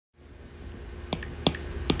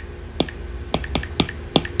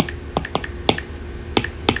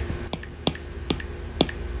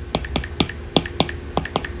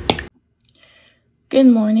Good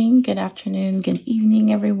morning, good afternoon, good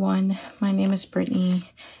evening, everyone. My name is Brittany,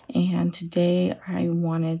 and today I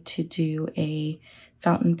wanted to do a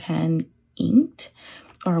fountain pen inked,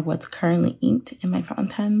 or what's currently inked in my fountain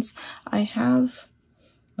pens. I have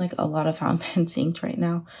like a lot of fountain pens inked right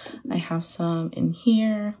now. I have some in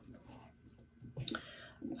here.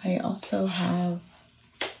 I also have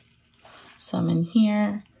some in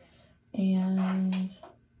here and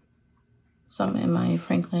some in my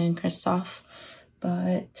Franklin Christoph.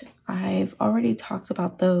 But I've already talked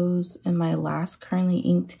about those in my last currently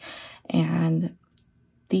inked, and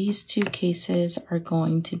these two cases are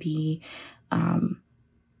going to be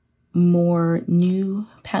more new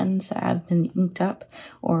pens that have been inked up,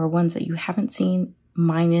 or ones that you haven't seen,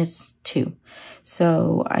 -2.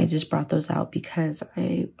 So I just brought those out because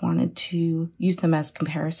I wanted to use them as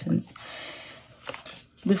comparisons.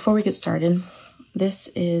 Before we get started, this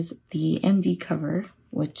is the MD cover,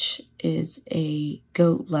 which is a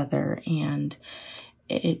goat leather, and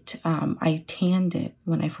I tanned it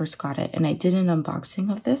when I first got it, and I did an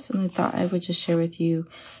unboxing of this, and I thought I would just share with you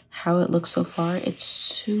how it looks so far. It's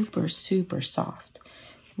super soft,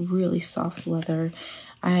 really soft leather.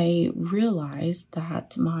 I realized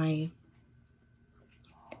that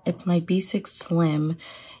it's my B6 Slim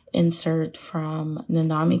insert from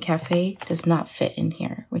Nanami Cafe does not fit in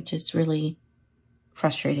here, which is really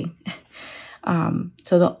frustrating.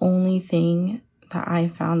 So the only thing that I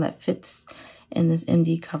found that fits in this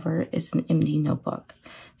MD cover is an MD notebook.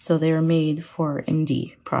 So they were made for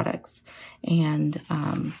MD products. And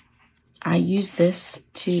I use this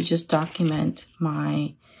to just document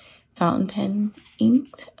my fountain pen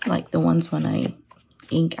inked, like the ones when I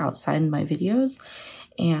ink outside in my videos.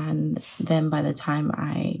 And then by the time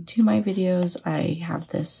I do my videos, I have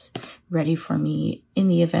this ready for me in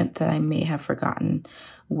the event that I may have forgotten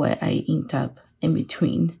what I inked up in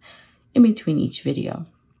between each video.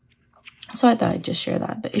 So I thought I'd just share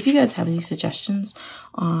that. But if you guys have any suggestions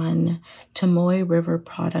on Tomoe River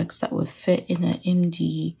products that would fit in an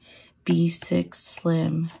MD B6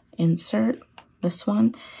 Slim insert, this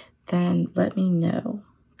one, then let me know,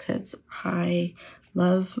 because I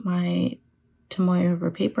love my Tomoe River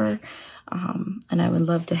paper, and I would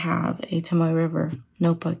love to have a Tomoe River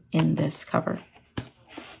notebook in this cover.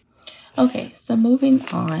 Okay, so moving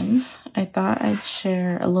on, I thought I'd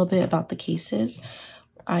share a little bit about the cases.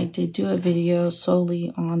 I did do a video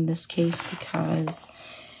solely on this case because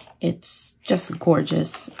it's just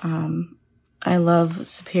gorgeous. I love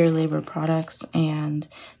Superior Labor products, and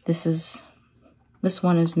this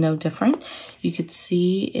one is no different. You could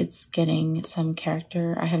see it's getting some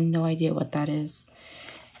character. I have no idea what that is.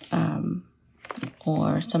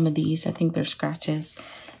 Or some of these, I think they're scratches,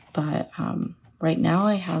 but right now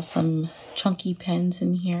I have some chunky pens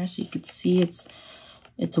in here, so you could see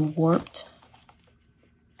it's warped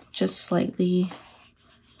just slightly.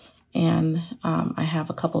 And I have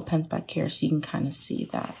a couple pens back here, so you can kind of see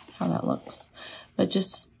how that looks. But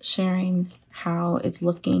just sharing how it's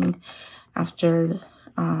looking after,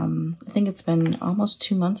 I think it's been almost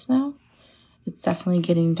 2 months now. It's definitely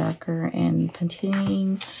getting darker and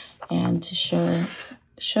continuing, and to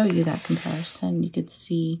show you that comparison, you could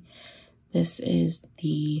see this is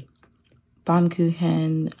the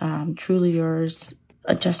Baumkuchen Truly Yours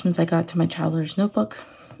adjustments I got to my Traveler's Notebook,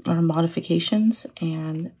 or modifications,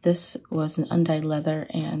 and this was an undyed leather.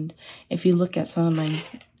 And if you look at some of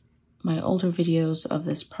my older videos of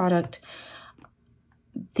this product,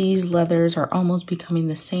 these leathers are almost becoming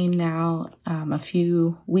the same now. A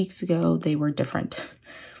few weeks ago, they were different.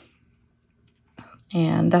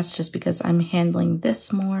 And that's just because I'm handling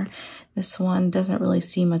this more. This one doesn't really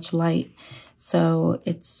see much light. So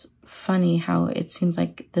it's funny how it seems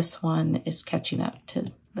like this one is catching up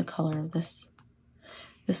to the color of this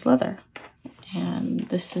leather. And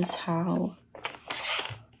this is how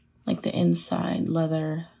like the inside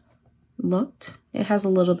leather looked. It has a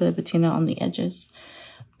little bit of patina on the edges.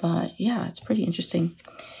 But yeah, it's pretty interesting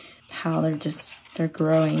how they're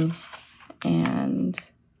growing and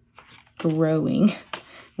growing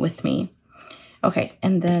with me. Okay,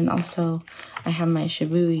 and then also I have my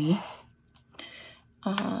Shibui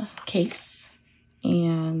case,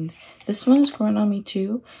 and this one is growing on me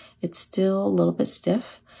too. It's still a little bit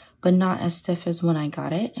stiff, but not as stiff as when I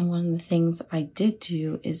got it. And one of the things I did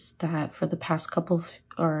do is that for the past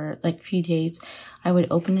few days, I would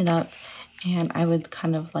open it up and I would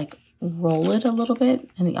kind of like roll it a little bit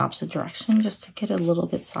in the opposite direction just to get it a little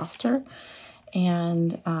bit softer.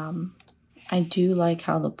 And I do like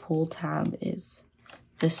how the pull tab is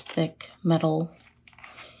this thick metal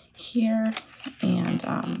here. And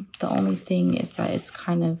the only thing is that it's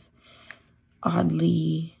kind of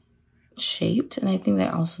oddly shaped, and I think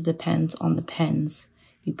that also depends on the pens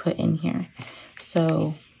you put in here.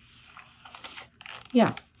 So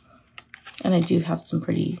yeah, and I do have some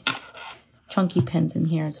pretty chunky pens in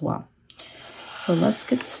here as well. So let's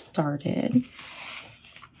get started.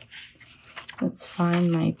 Let's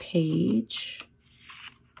find my page.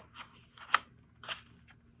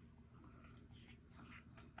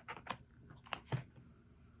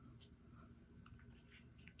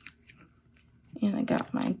 And I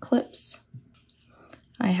got my clips.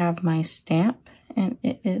 I have my stamp, and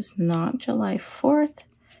it is not July 4th.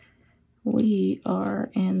 We are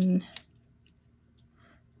in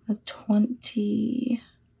the 20...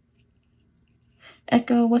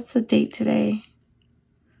 Echo, what's the date today?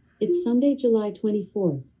 It's Sunday, July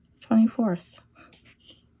 24th. 24th.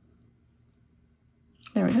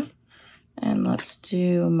 There we go. And let's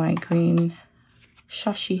do my green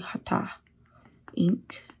Shashihata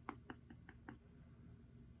ink.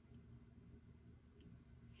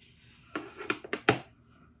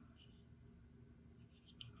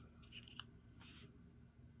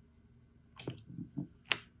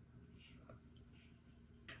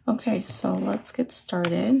 Okay, so let's get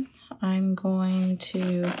started. I'm going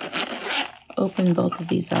to open both of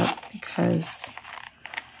these up because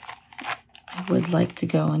I would like to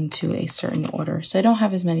go into a certain order. So I don't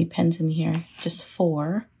have as many pens in here, just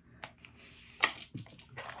 4.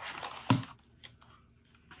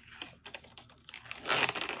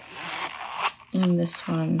 And this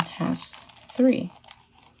one has 3.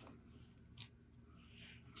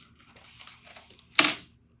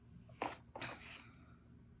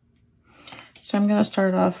 So I'm going to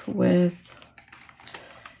start off with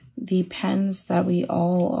the pens that we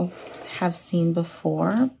all have seen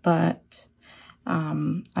before, but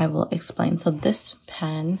I will explain. So this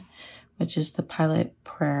pen, which is the Pilot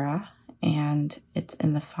Prera, and it's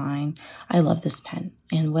in the fine. I love this pen.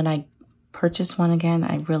 And when I purchased one again,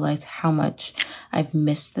 I realized how much I've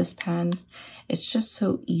missed this pen. It's just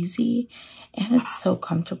so easy, and it's so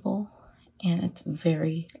comfortable, and it's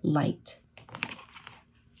very light.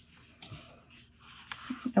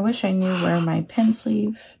 I wish I knew where my pen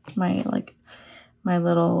sleeve, my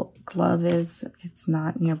little glove is. It's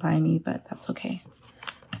not nearby me, but that's okay.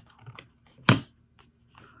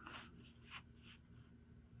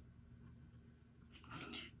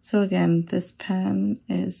 So again, this pen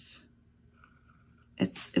is,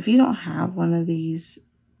 if you don't have one of these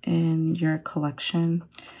in your collection,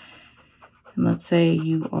 and let's say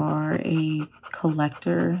you are a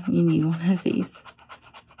collector, you need one of these.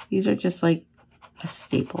 These are just like a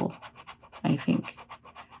staple, I think.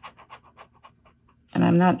 And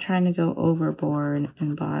I'm not trying to go overboard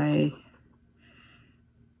and buy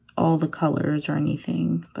all the colors or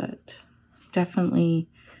anything, but definitely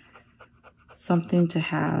something to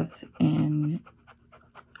have in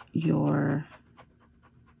your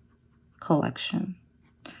collection.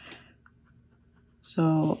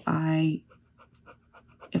 So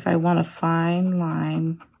if I want a fine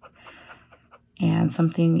line and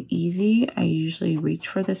something easy, I usually reach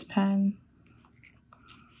for this pen.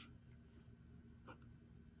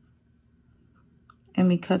 And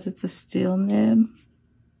because it's a steel nib,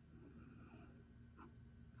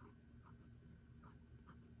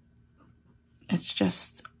 it's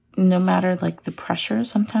just, no matter like the pressure,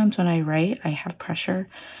 sometimes when I write, I have pressure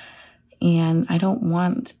and I don't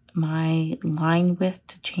want my line width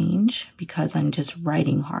to change because I'm just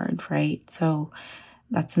writing hard, right? So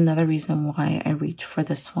that's another reason why I reach for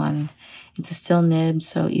this one. It's a steel nib,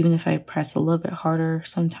 so even if I press a little bit harder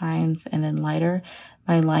sometimes and then lighter,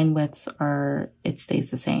 my line widths it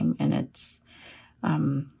stays the same, and it's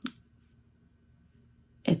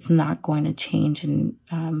not going to change and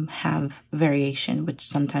have variation, which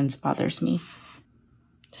sometimes bothers me.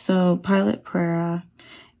 So Pilot Prera,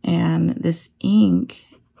 and this ink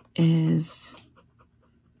is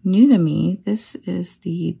new to me. This is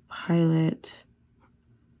the Pilot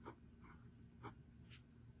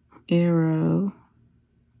Aero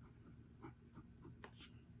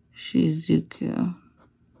Shizuku.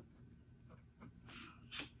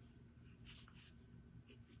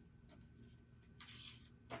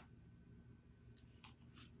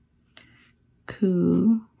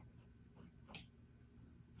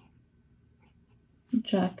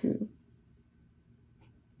 Jaku.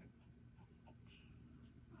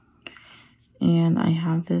 And I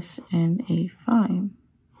have this in a fine.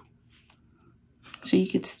 So you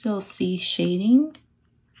could still see shading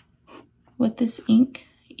with this ink,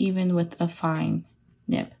 even with a fine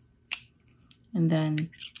nib. And then,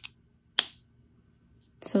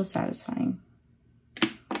 so satisfying.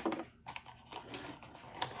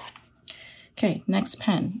 Okay, next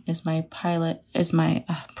pen is my it's my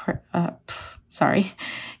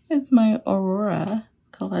Aurora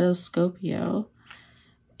Kaleidoscopio,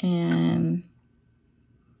 and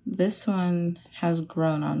this one has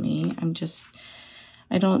grown on me.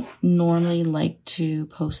 I don't normally like to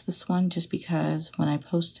post this one just because when I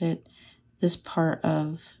post it, this part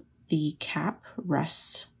of the cap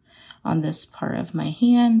rests on this part of my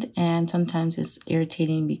hand, and sometimes it's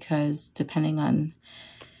irritating because depending on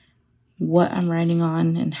what I'm writing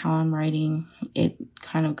on and how I'm writing, it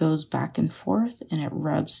kind of goes back and forth and it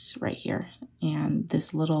rubs right here. And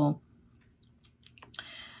this little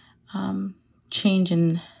change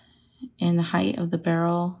in the height of the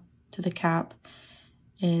barrel to the cap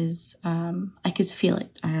is, I could feel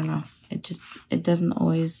it. I don't know. It doesn't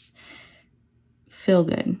always feel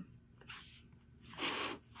good.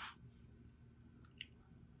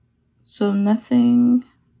 So nothing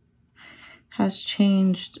has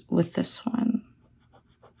changed with this one.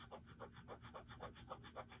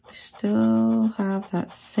 I still have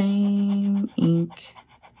that same ink,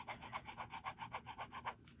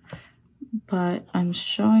 but I'm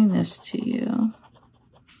showing this to you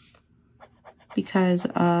because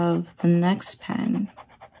of the next pen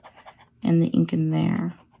and the ink in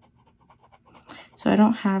there. So I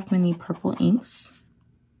don't have many purple inks.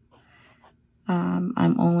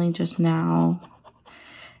 I'm only just now,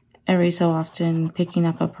 every so often, picking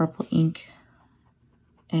up a purple ink,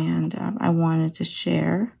 and I wanted to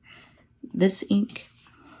share this ink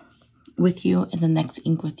with you and the next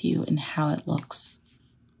ink with you and how it looks.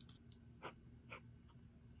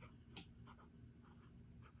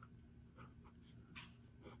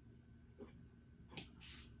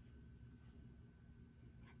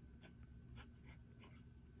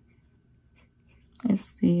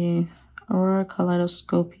 It's the Aurora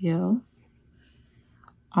Kaleidoscopio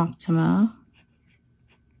Optima,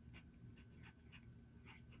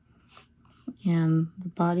 and the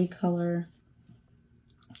body color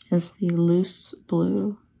is the loose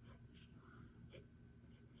blue.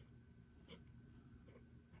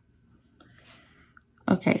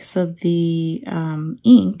 Okay, so the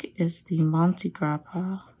ink is the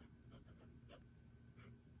Montegrappa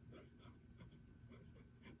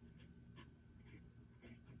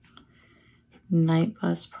Night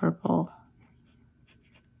Bus Purple.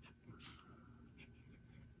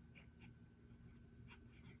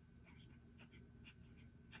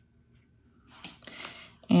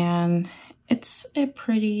 And it's a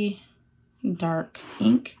pretty dark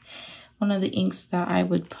ink. One of the inks that I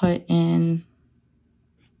would put in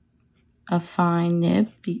a fine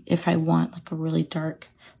nib if I want like a really dark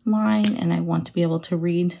line and I want to be able to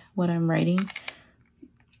read what I'm writing.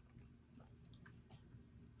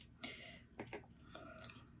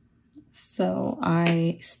 So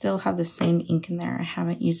I still have the same ink in there. I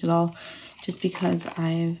haven't used it all just because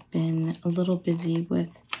I've been a little busy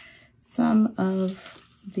with some of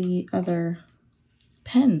the other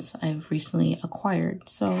pens I've recently acquired.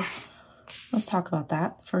 So let's talk about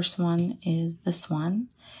that. First one is this one,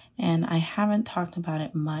 and I haven't talked about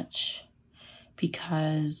it much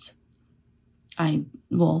because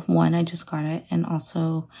one, I just got it, and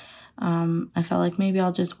also I felt like maybe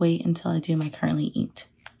I'll just wait until I do my currently inked.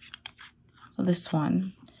 So this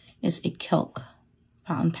one is a Kilk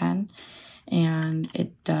fountain pen, and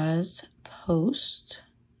it does post.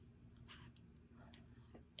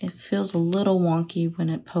 It feels a little wonky when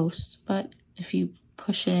it posts, but if you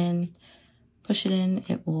push it in,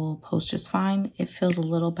 it will post just fine. It feels a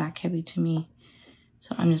little back heavy to me,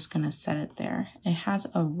 so I'm just gonna set it there. It has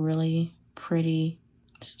a really pretty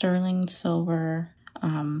sterling silver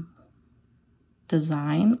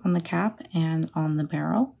design on the cap and on the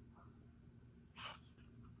barrel.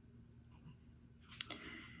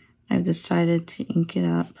 I've decided to ink it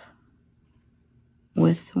up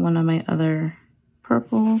with one of my other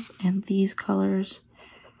purples, and these colors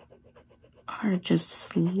are just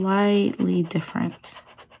slightly different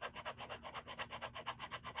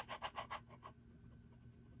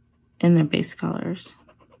in their base colors.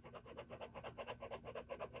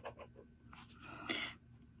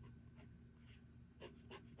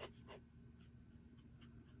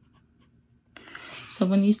 So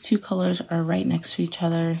when these two colors are right next to each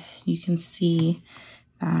other, you can see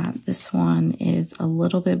that this one is a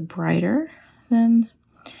little bit brighter than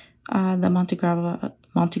the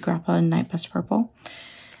Montegrappa Night Bus Purple.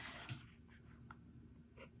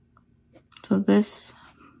 So this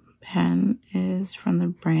pen is from the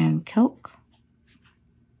brand Kilk,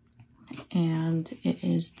 and it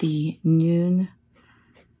is the Noon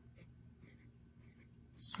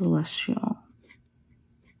Celestial.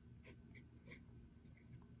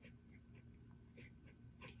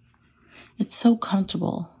 It's so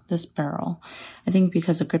comfortable, this barrel. I think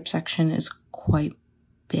because the grip section is quite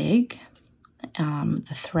big,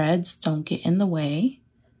 the threads don't get in the way.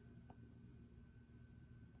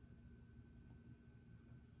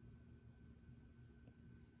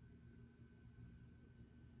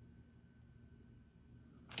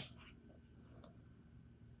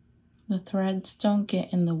 The threads don't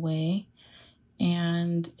get in the way,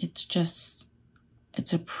 and it's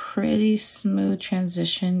a pretty smooth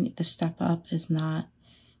transition. The step up is not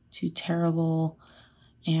too terrible,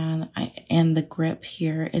 and the grip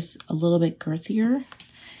here is a little bit girthier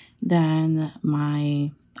than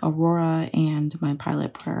my Aurora and my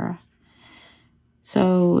Pilot Prera.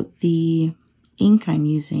 So the ink I'm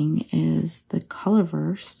using is the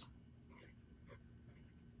Colorverse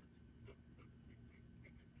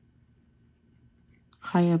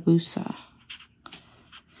Hayabusa,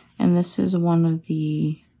 and this is one of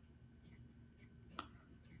the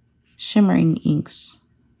shimmering inks,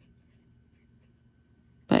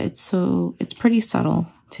 but it's pretty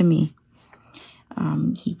subtle to me.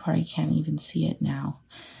 You probably can't even see it now.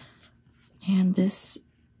 And this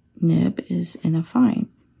nib is in a fine.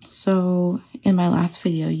 So in my last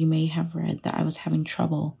video, you may have read that I was having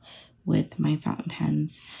trouble with my fountain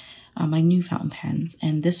pens, my new fountain pens,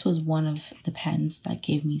 and this was one of the pens that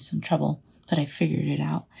gave me some trouble, but I figured it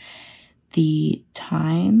out. The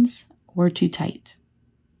tines were too tight,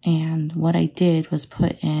 and what I did was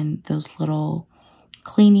put in those little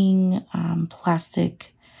cleaning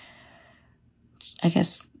plastic, I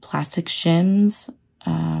guess plastic shims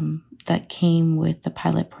that came with the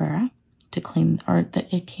Pilot Prera to clean, or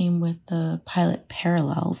that it came with the Pilot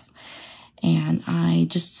Parallels. And I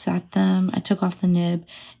just sat them, I took off the nib,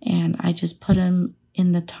 and I just put them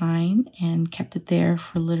in the tine and kept it there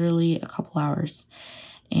for literally a couple hours.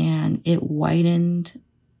 And it whitened,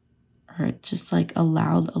 or it just like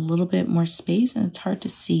allowed a little bit more space, and it's hard to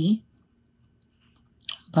see,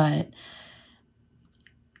 but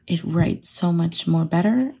it writes so much more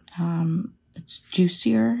better. It's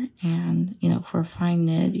juicier, and you know, for a fine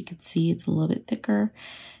nib, you could see it's a little bit thicker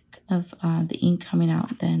of the ink coming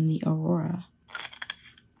out than the Aurora.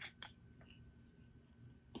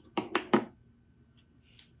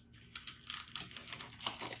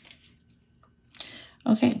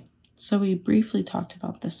 Okay, so we briefly talked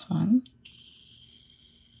about this one.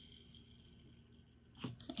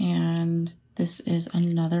 And this is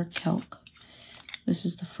another Kilk. This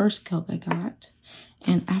is the first Kilk I got.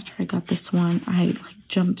 And after I got this one, I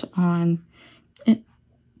jumped on it.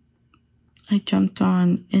 I jumped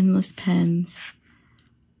on Endless Pens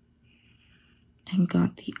and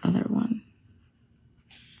got the other one,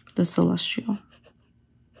 the Celestial.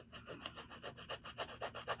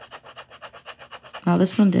 Now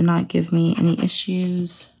this one did not give me any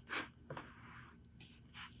issues.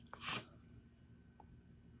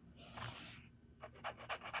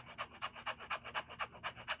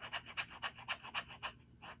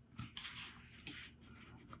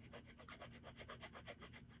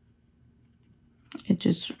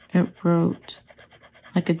 It wrote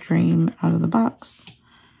like a dream out of the box.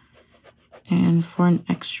 And for an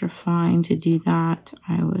extra fine to do that,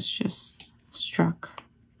 I was just struck.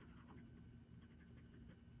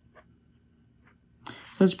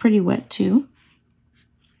 So it's pretty wet too.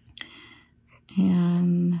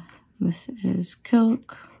 And this is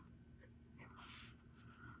Kilk.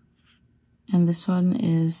 And this one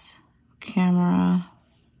is Camera.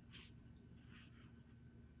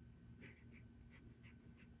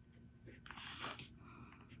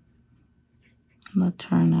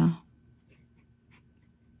 Laterna.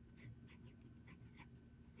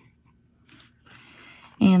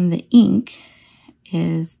 And the ink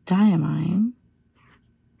is Diamine.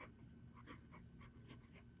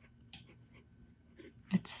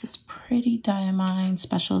 It's this pretty Diamine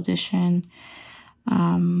special edition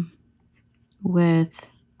with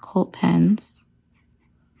Colt pens.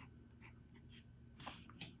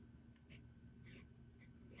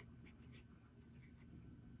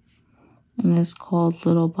 And it's called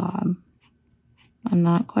Little Bob. I'm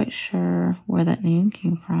not quite sure where that name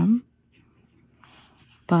came from,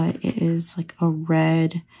 but it is like a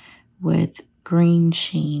red with green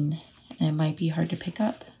sheen. And it might be hard to pick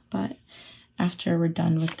up, but after we're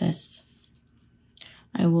done with this,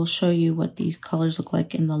 I will show you what these colors look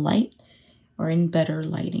like in the light, or in better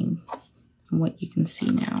lighting, and what you can see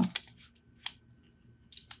now.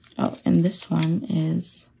 Oh, and this one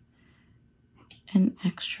is an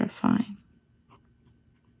extra fine.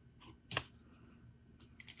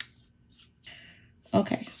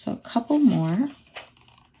 Okay, so a couple more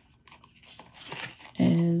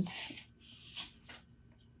is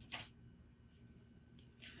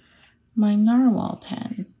my Narwhal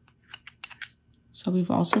pen. So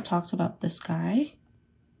we've also talked about this guy.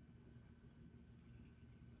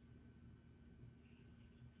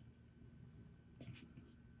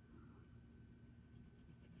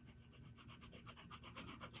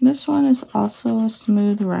 This one is also a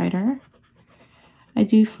smooth writer. I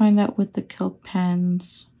do find that with the Kilk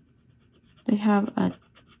pens, they have a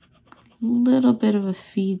little bit of a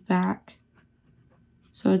feedback,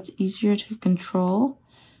 so it's easier to control.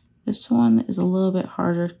 This one is a little bit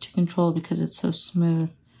harder to control because it's so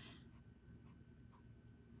smooth.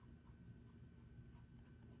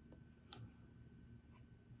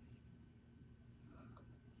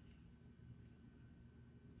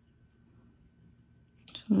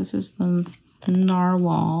 So this is the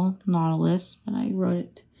Narwhal Nautilus, but I wrote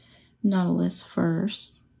it Nautilus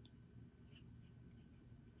first.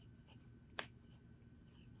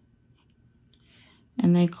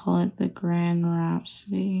 And they call it the Grand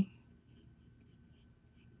Rhapsody.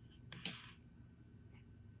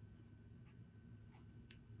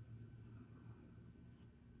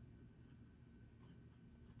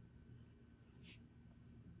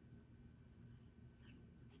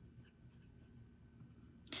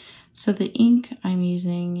 So the ink I'm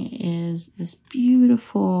using is this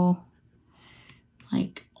beautiful,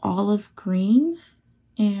 like olive green,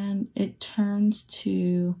 and it turns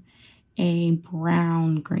to a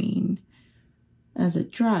brown green as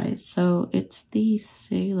it dries. So it's the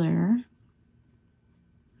Sailor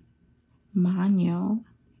Mano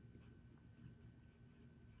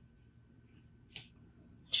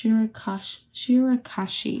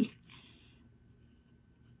Shirakashi.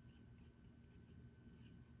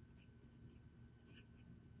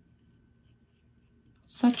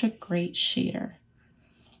 Such a great shader.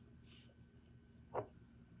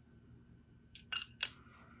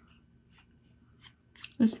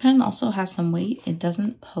 This pen also has some weight. It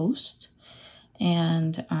doesn't post,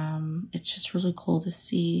 and it's just really cool to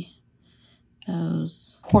see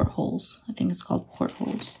those portholes. I think it's called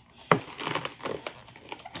portholes.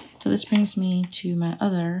 So this brings me to my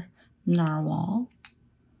other Narwhal.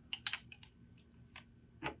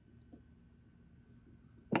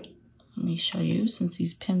 Let me show you, since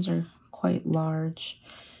these pins are quite large.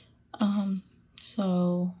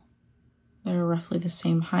 So they're roughly the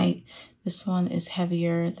same height. This one is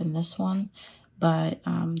heavier than this one, but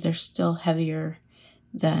they're still heavier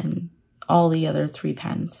than all the other 3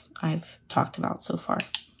 pens I've talked about so far.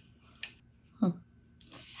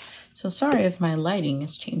 So sorry if my lighting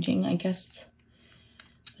is changing. I guess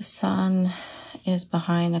the sun is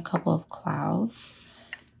behind a couple of clouds.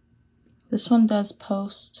 This one does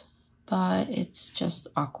post, but it's just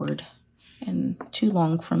awkward and too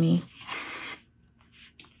long for me.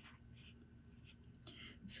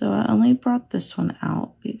 So I only brought this one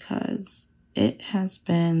out because it has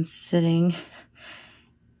been sitting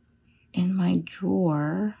in my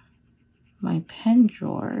drawer, my pen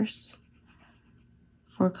drawers,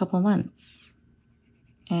 for a couple months.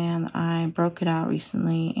 And I broke it out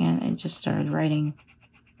recently and it just started writing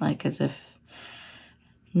like as if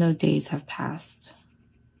no days have passed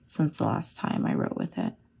since the last time I wrote with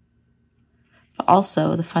it. But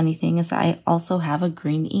also, the funny thing is I also have a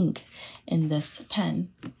green ink in this pen.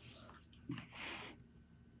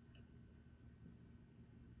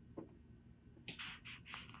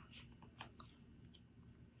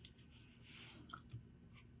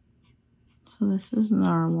 So this is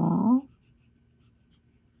Narwhal.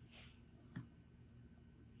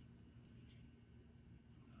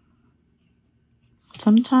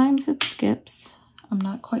 Sometimes it skips. I'm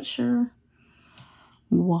not quite sure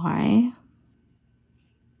why.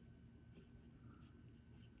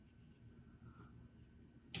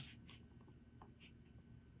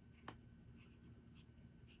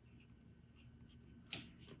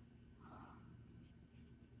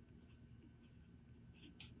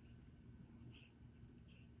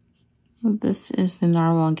 This is the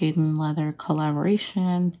Narwhal Gaiden Leather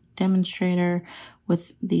collaboration demonstrator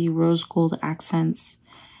with the rose gold accents,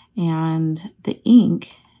 and the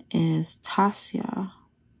ink is Tassia.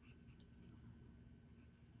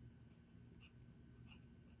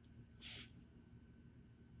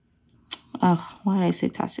 Oh, why did I say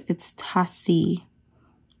Tassia? It's Tassi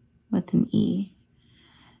with an E.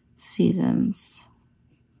 Seasons.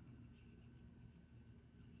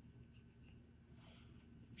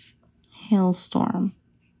 Hailstorm.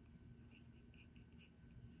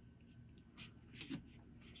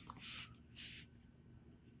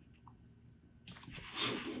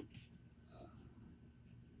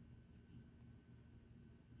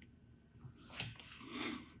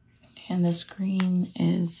 And this green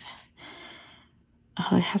is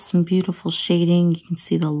it has some beautiful shading. You can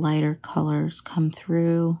see the lighter colors come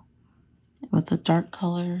through with the dark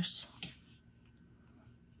colors.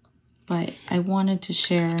 But I wanted to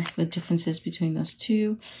share the differences between those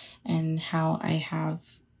two and how I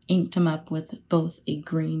have inked them up with both a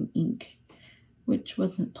green ink, which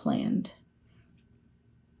wasn't planned.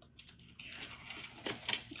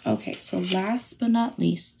 Okay, so last but not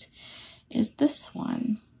least is this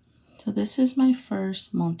one. So this is my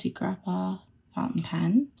first Montegrappa fountain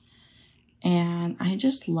pen, and I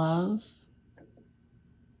just love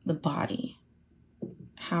the body,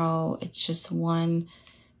 how it's just one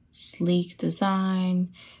sleek design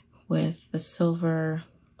with the silver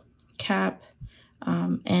cap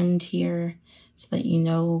end here so that you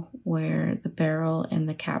know where the barrel and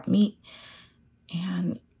the cap meet.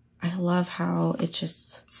 And I love how it's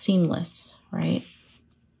just seamless, right?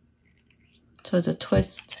 So it's a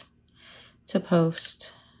twist to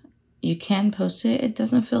post. You can post it. It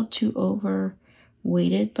doesn't feel too over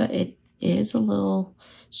weighted, but it is a little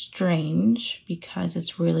strange because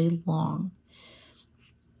it's really long.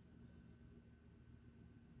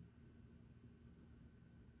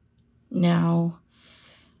 Now,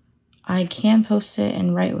 I can post it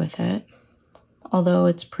and write with it, although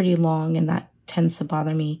it's pretty long and that tends to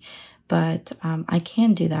bother me, but I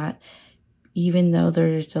can do that even though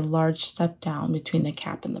there's a large step down between the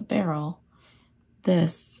cap and the barrel.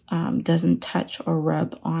 This doesn't touch or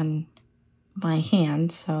rub on my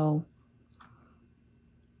hand, so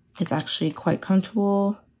it's actually quite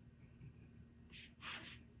comfortable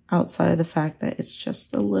outside of the fact that it's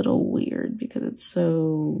just a little weird because it's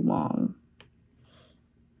so long.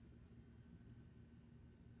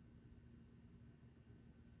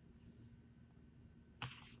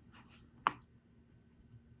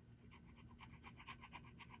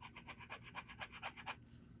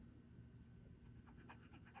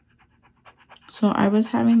 So I was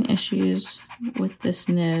having issues with this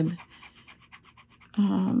nib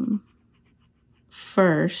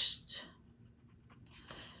first,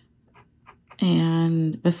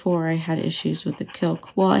 and before I had issues with the Kilk.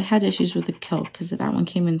 Well, I had issues with the Kilk because that one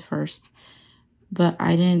came in first, but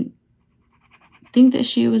I didn't think the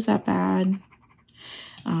issue was that bad.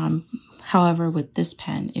 However, with this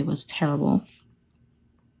pen, it was terrible.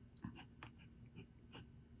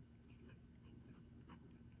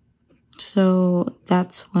 So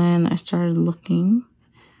that's when I started looking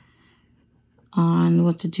on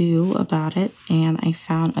what to do about it, and I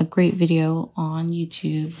found a great video on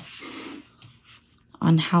YouTube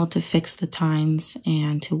on how to fix the tines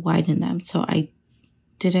and to widen them. So I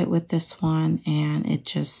did it with this one, and it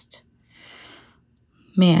just,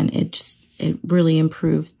 man, it really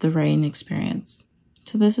improved the writing experience.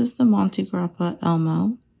 So this is the Montegrappa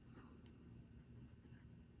Elmo.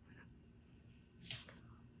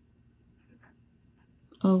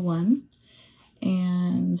 '01,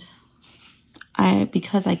 and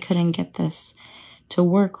because I couldn't get this to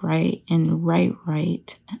work right and write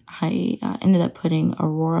right, I ended up putting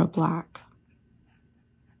Aurora Black.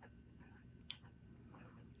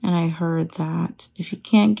 And I heard that if you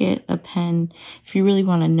can't get a pen, if you really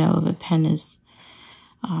want to know if a pen is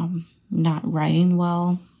not writing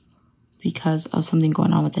well because of something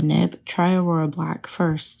going on with the nib, try Aurora Black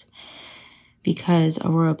first, because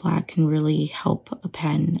Aurora Black can really help a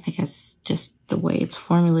pen. I guess just the way it's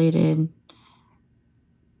formulated,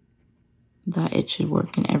 that it should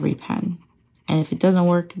work in every pen. And if it doesn't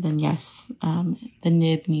work, then yes, the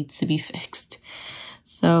nib needs to be fixed.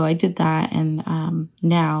 So I did that, and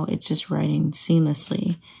now it's just writing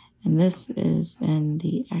seamlessly. And this is in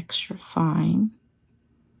the extra fine.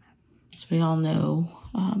 So we all know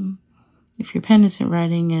if your pen isn't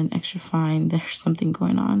writing in extra fine, there's something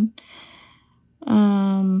going on.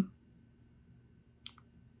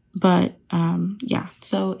 Yeah,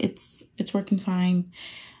 so it's working fine.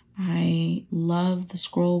 I love the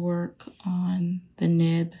scroll work on the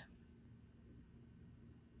nib.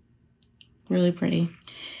 Really pretty.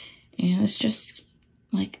 And it's just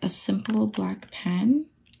like a simple black pen.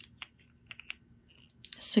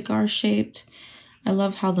 Cigar shaped. I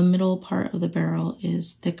love how the middle part of the barrel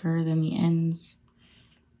is thicker than the ends.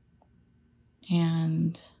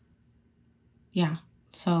 And yeah,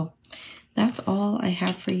 so that's all I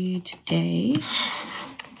have for you today.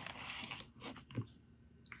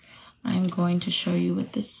 I'm going to show you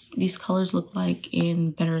what these colors look like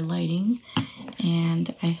in better lighting.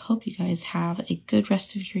 And I hope you guys have a good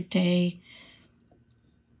rest of your day.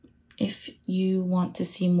 If you want to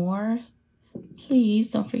see more, please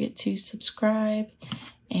don't forget to subscribe.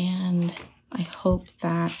 And I hope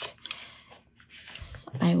that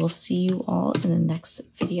I will see you all in the next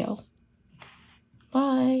video.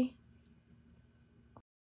 Bye.